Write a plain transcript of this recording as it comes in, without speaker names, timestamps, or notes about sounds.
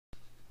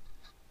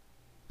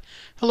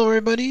Hello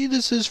everybody,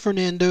 this is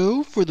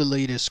Fernando for the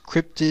latest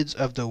Cryptids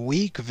of the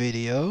Week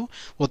video.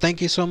 Well,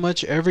 thank you so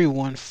much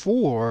everyone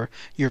for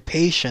your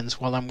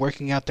patience while I'm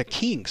working out the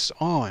kinks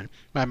on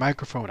my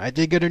microphone. I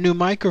did get a new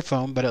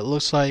microphone, but it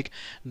looks like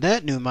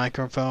that new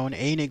microphone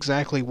ain't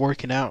exactly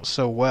working out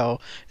so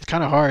well. It's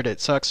kind of hard, it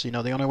sucks, you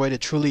know, the only way to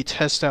truly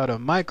test out a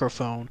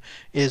microphone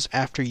is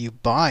after you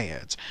buy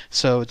it.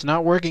 So it's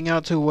not working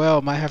out too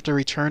well, might have to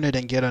return it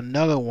and get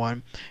another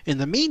one. In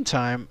the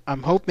meantime,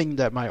 I'm hoping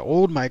that my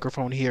old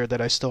microphone here that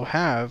I still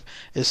have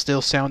is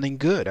still sounding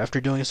good.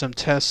 After doing some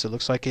tests, it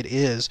looks like it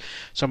is.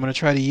 So I'm going to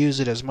try to use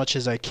it as much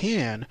as I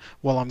can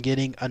while I'm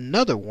getting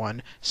another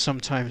one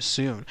sometime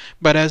soon.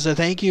 But as a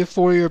thank you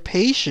for your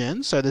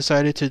patience, I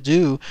decided to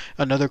do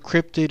another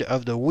cryptid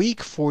of the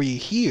week for you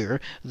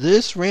here.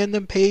 This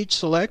random page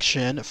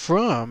selection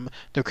from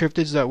the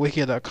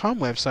cryptids.wiki.com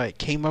website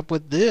came up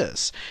with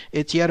this.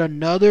 It's yet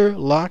another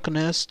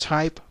Loch-Ness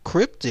type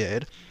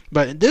cryptid.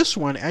 But this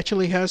one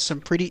actually has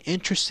some pretty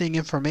interesting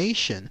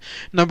information.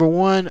 Number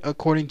one,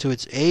 according to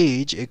its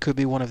age, it could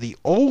be one of the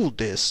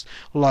oldest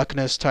Loch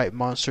Ness type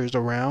monsters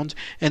around.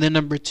 And then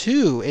number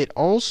two, it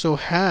also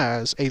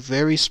has a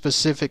very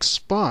specific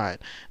spot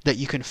that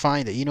you can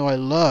find it. You know, I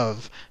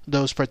love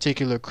those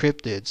particular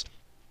cryptids.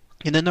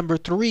 And then number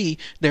three,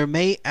 there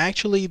may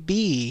actually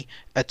be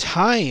a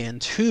tie-in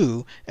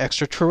to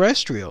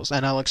extraterrestrials,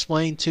 and I'll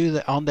explain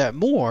on that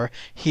more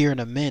here in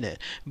a minute.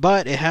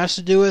 But it has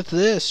to do with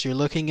this. You're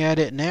looking at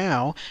it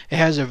now. It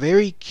has a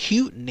very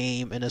cute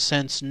name, in a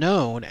sense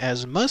known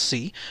as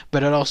Mussie,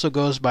 but it also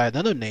goes by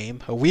another name,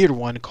 a weird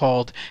one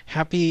called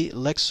Happy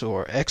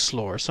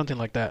Exlor, something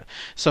like that.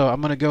 So I'm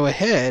going to go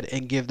ahead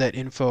and give that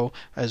info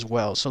as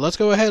well. So let's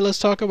go ahead, let's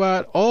talk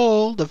about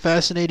all the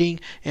fascinating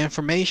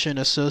information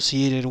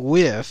associated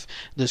with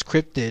this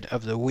cryptid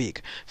of the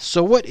week.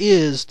 So what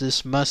is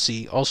this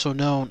Mussie, also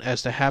known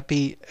as the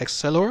Happy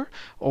Exlor,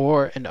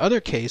 or in other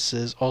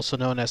cases also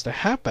known as the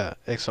Happa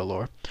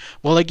Exlor?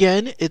 Well,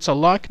 again, it's a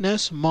Loch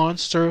Ness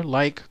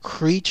monster-like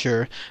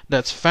creature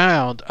that's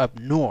found up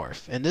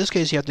north. In this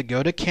case, you have to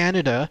go to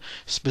Canada,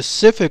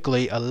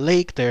 specifically a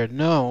lake there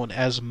known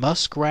as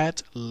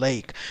Muskrat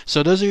Lake.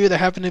 So those of you that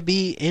happen to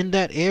be in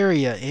that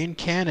area in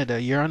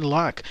Canada, you're in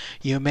luck.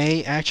 You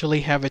may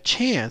actually have a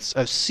chance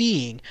of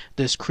seeing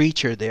this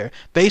creature there.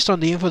 Based on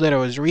the info that I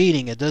was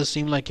reading, it does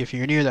seem like if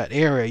you're near that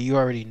area, you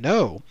already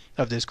know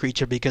of this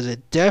creature because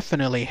it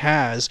definitely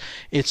has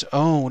its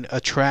own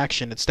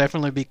attraction. It's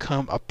definitely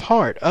become a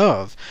part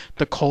of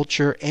the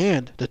culture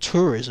and the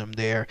tourism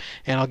there,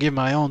 and I'll give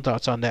my own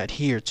thoughts on that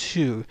here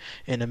too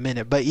in a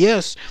minute. But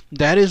yes,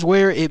 that is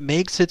where it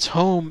makes its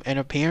home, and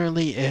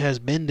apparently it has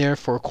been there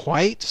for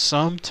quite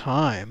some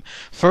time.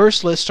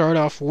 First, let's start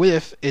off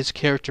with its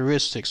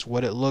characteristics,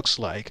 what it looks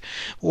like.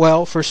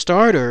 Well, for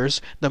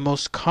starters, the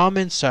most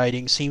common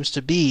sighting seems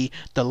to be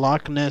the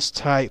Loch Ness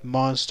type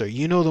monster.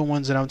 You know the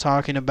ones that I'm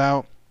talking about.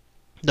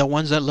 The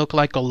ones that look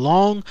like a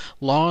long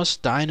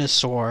lost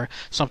dinosaur,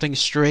 something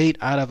straight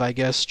out of, I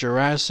guess,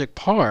 Jurassic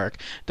Park,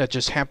 that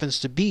just happens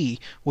to be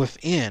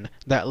within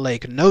that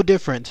lake. No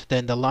different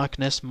than the Loch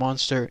Ness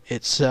monster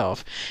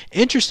itself.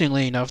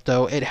 Interestingly enough,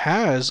 though, it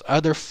has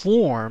other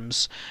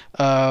forms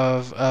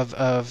of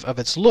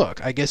its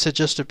look. I guess it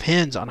just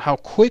depends on how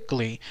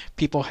quickly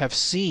people have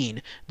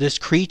seen this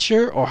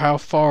creature or how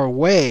far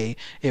away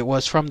it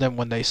was from them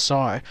when they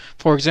saw it.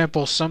 For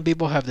example, some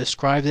people have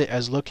described it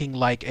as looking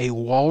like a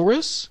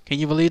walrus. Can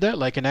you believe that?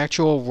 Like an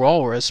actual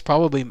walrus,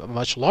 probably a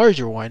much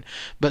larger one,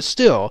 but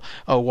still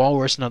a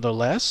walrus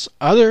nonetheless.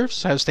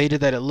 Others have stated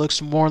that it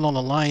looks more along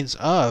the lines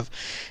of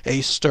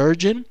a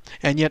sturgeon,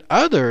 and yet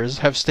others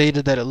have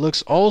stated that it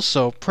looks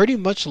also pretty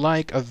much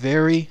like a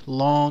very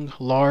long,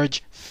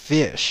 large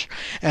fish.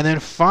 And then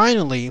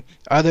finally,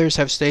 others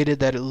have stated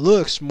that it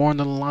looks more on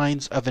the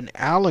lines of an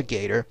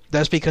alligator.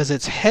 That's because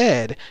its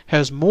head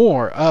has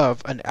more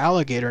of an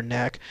alligator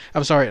neck.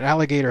 I'm sorry, an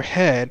alligator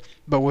head,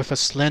 but with a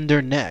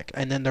slender neck.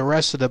 And then the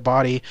rest of the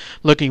body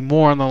looking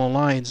more on the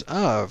lines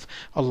of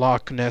a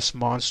Loch Ness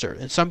monster.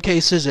 In some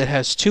cases, it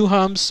has two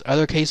humps.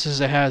 Other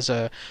cases, it has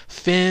a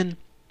fin.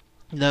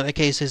 In other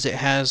cases, it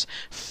has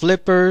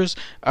flippers.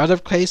 Other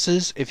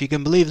cases, if you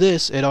can believe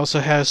this, it also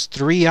has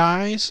 3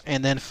 eyes,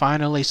 and then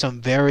finally some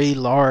very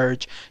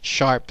large,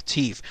 sharp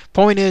teeth.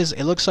 Point is,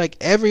 it looks like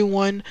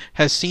everyone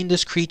has seen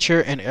this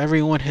creature, and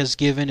everyone has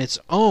given its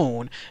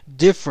own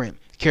different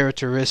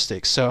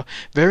characteristics. So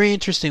very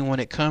interesting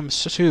when it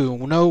comes to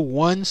no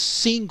one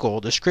single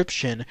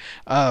description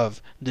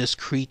of this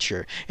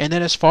creature. And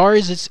then as far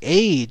as its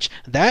age,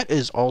 that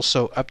is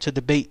also up to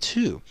debate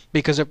too,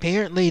 because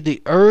apparently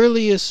the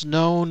earliest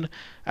known,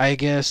 I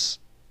guess,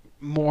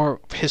 more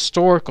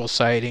historical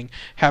sighting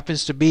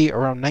happens to be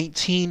around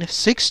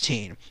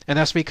 1916, and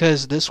that's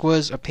because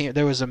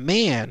there was a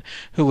man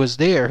who was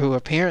there who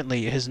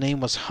apparently his name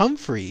was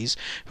Humphreys,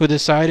 who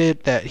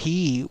decided that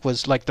he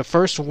was like the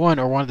first one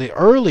or one of the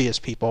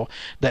earliest people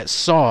that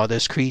saw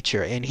this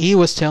creature, and he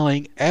was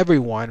telling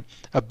everyone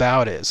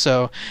about it.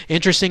 So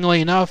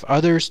interestingly enough,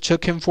 others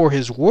took him for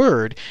his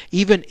word,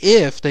 even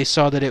if they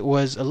saw that it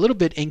was a little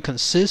bit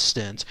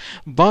inconsistent,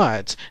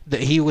 but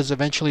that he was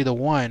eventually the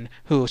one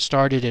who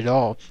started it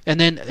all. And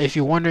then if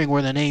you're wondering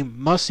where the name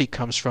Mussie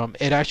comes from,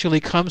 it actually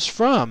comes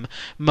from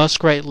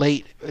Muskrat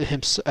Lake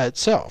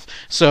itself.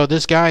 So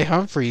this guy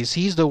Humphreys,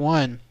 he's the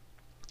one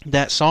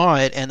that saw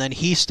it, and then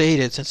he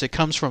stated since it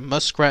comes from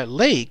Muskrat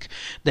Lake,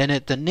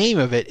 then the name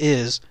of it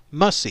is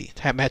Mussie,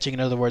 matching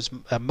in other words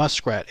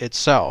muskrat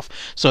itself.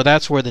 So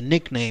that's where the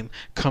nickname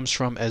comes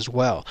from as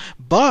well.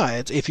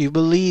 But if you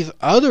believe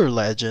other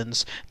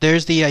legends,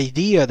 there's the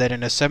idea that in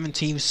the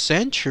 17th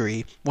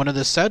century, one of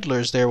the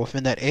settlers there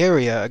within that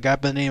area, a guy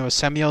by the name of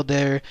Samuel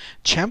de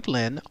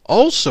Champlain,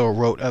 also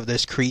wrote of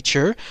this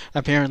creature,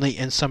 apparently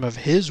in some of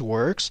his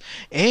works.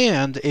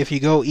 And if you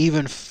go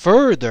even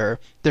further,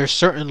 there's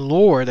certain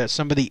lore that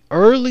some of the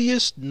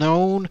earliest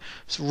known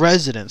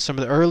residents, some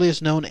of the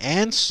earliest known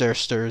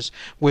ancestors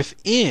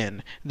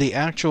within the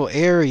actual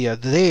area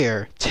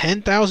there,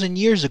 10,000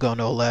 years ago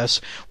no less,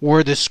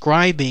 were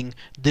describing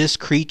this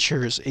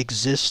creature's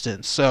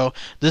existence. So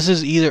this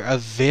is either a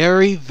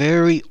very,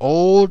 very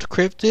old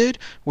cryptid,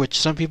 which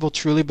some people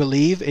truly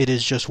believe it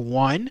is just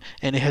one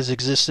and it has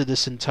existed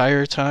this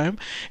entire time,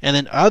 and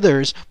then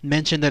others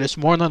mention that it's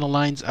more along the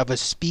lines of a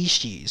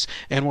species,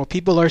 and what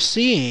people are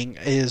seeing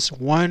is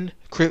one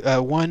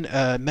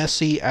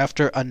Mussie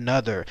after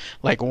another,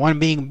 like one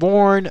being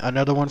born,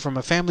 another one from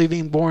a family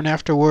being born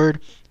afterward,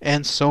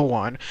 and so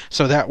on.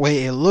 So that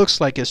way it looks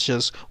like it's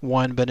just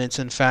one, but it's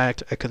in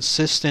fact a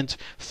consistent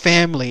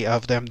family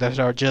of them that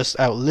are just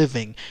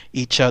outliving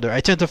each other.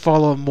 I tend to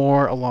follow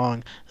more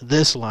along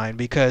this line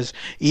because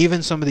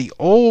even some of the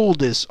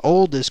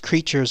oldest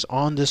creatures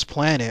on this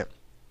planet,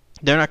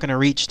 they're not going to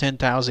reach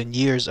 10,000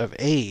 years of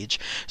age.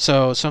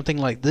 So something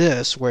like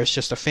this, where it's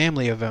just a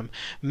family of them,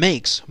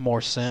 makes more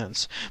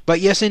sense.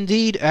 But yes,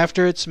 indeed,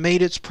 after it's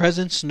made its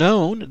presence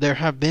known, there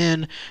have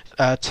been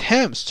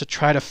attempts to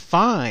try to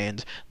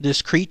find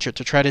this creature,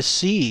 to try to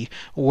see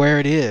where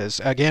it is.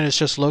 Again, it's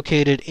just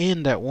located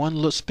in that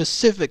one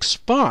specific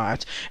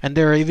spot, and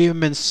there have even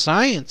been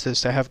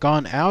scientists that have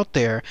gone out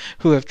there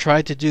who have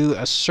tried to do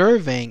a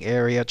surveying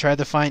area, tried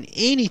to find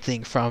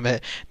anything from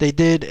it. They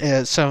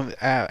did some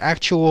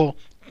actual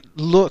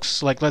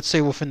looks, like let's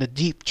say within the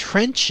deep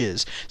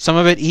trenches, some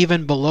of it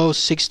even below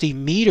 60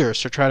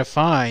 meters, to try to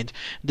find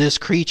this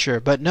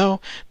creature. But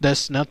no,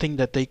 that's nothing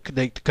that they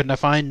could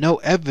find, no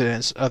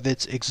evidence of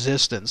its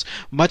existence.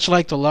 Much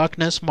like the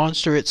Loch-Ness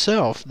monster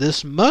itself,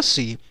 this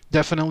Mussie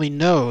definitely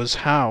knows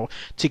how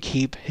to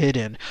keep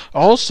hidden.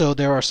 Also,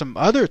 there are some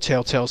other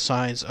telltale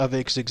signs of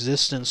its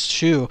existence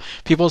too.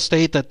 People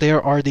state that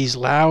there are these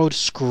loud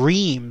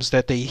screams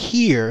that they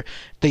hear.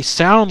 They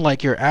sound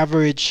like your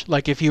average,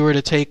 like if you were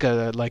to take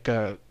a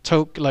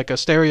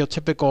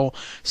stereotypical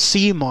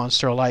sea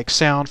monster like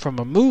sound from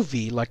a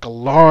movie, like a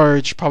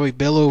large, probably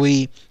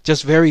billowy,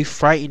 just very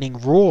frightening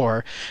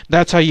roar.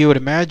 That's how you would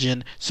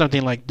imagine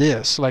something like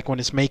this, like when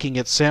it's making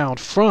its sound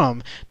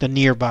from the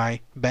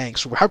nearby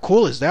banks. How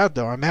cool is that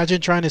though? Imagine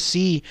trying to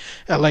see,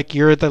 like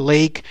you're at the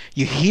lake,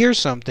 you hear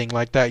something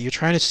like that, you're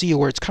trying to see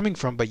where it's coming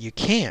from, but you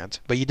can't.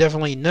 But you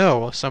definitely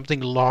know something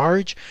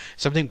large,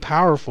 something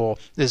powerful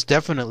is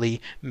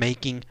definitely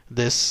making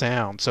this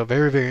sound. So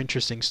very, very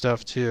interesting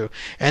stuff too.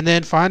 And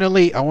then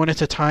finally, I wanted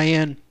to tie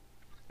in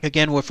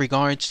again with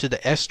regards to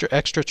the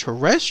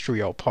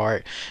extraterrestrial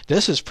part.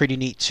 This is pretty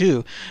neat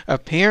too.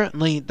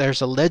 Apparently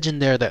there's a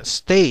legend there that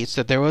states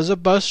that there was a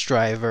bus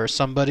driver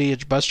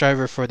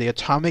for the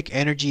Atomic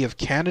Energy of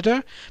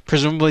Canada,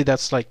 presumably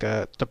that's like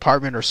a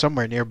department or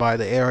somewhere nearby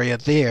the area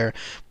there,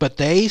 but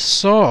they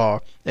saw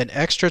an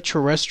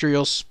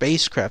extraterrestrial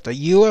spacecraft, a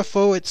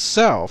UFO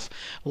itself,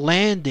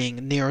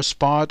 landing near a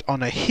spot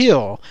on a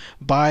hill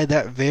by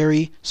that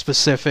very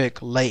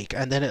specific lake,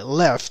 and then it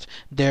left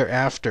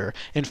thereafter.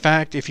 In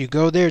fact, if you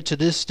go there to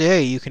this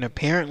day, you can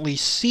apparently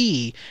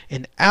see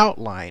an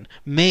outline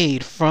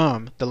made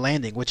from the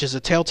landing, which is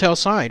a telltale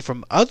sign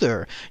from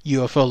other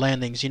UFO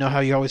landings. You know how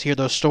you always hear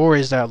those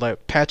stories that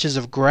like patches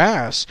of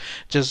grass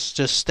just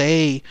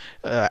stay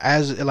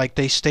as like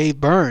they stay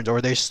burned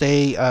or they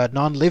stay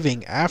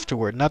non-living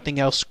afterward. Nothing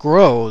else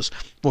grows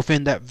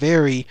within that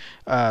very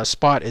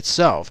spot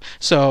itself.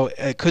 So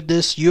could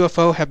this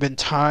UFO have been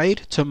tied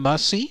to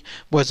Mussie?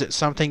 Was it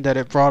something that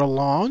it brought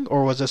along,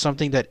 or was it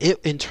something that it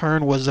in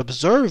turn was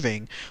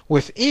observing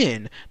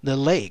within the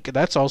lake?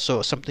 That's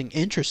also something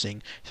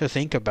interesting to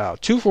think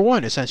about. 2 for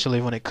 1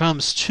 essentially when it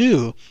comes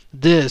to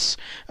this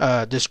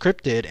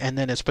cryptid and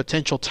then its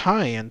potential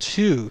tie-in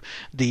to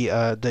the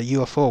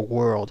UFO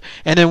world.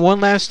 And then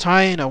one last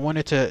tie-in I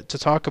wanted to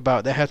talk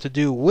about that had to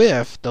do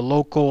with the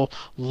local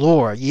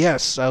lore.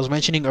 Yes, I was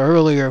mentioning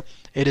earlier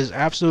It is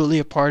absolutely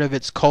a part of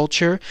its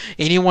culture.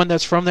 Anyone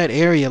that's from that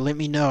area, let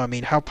me know. I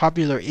mean, how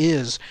popular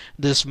is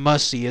this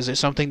Mussie? Is it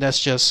something that's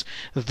just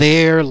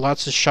there?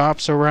 Lots of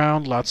shops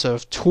around, lots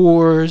of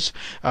tours,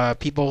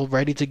 people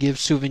ready to give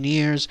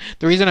souvenirs.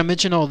 The reason I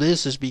mention all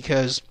this is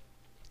because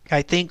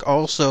I think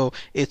also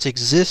its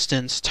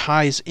existence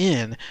ties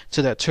in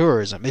to that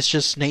tourism. It's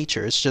just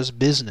nature. It's just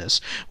business.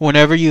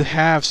 Whenever you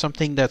have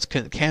something that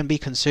can be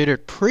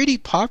considered pretty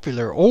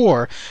popular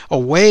or a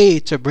way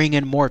to bring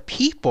in more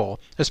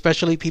people,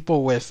 especially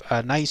people with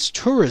nice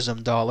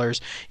tourism dollars,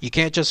 you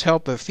can't just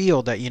help but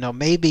feel that,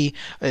 maybe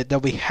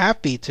they'll be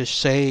happy to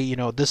say,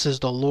 this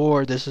is the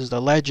lore, this is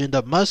the legend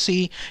of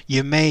Mussie.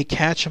 You may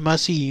catch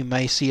Mussie. You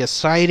may see a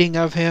sighting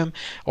of him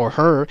or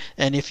her.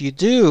 And if you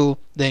do,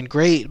 then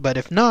great. But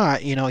if not,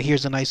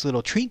 here's a nice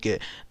little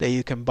trinket that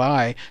you can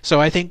buy.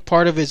 So I think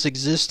part of its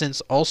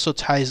existence also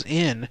ties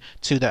in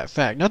to that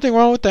fact. Nothing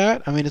wrong with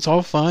that. I mean, it's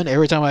all fun.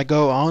 Every time I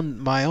go on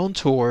my own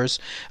tours,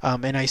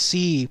 and I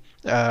see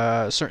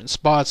certain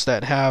spots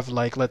that have,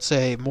 like, let's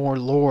say, more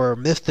lore,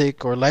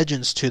 mythic, or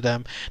legends to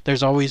them,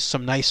 there's always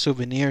some nice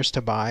souvenirs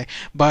to buy.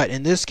 But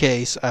in this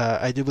case,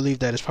 I do believe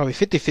that it's probably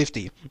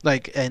 50-50.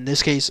 Like, in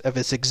this case, of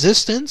its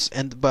existence,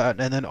 and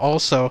then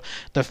also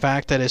the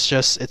fact that it's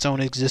just its own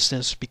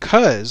existence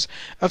because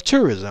of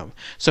tourism.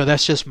 So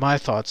that's just my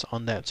thoughts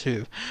on that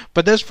too.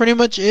 But that's pretty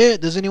much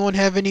it. Does anyone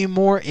have any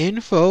more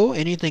info?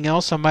 Anything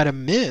else I might have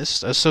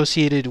missed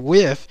associated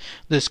with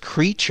this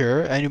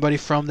creature? Anybody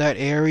from that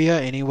area?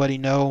 Anybody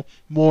know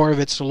more of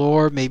its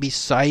lore? Maybe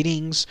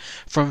sightings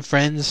from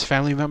friends,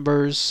 family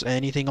members,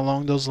 anything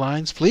along those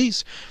lines?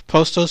 Please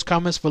post those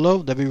comments below.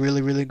 That'd be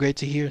really, really great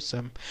to hear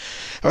some.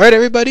 All right,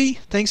 everybody.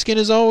 Thanks again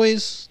as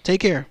always.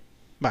 Take care.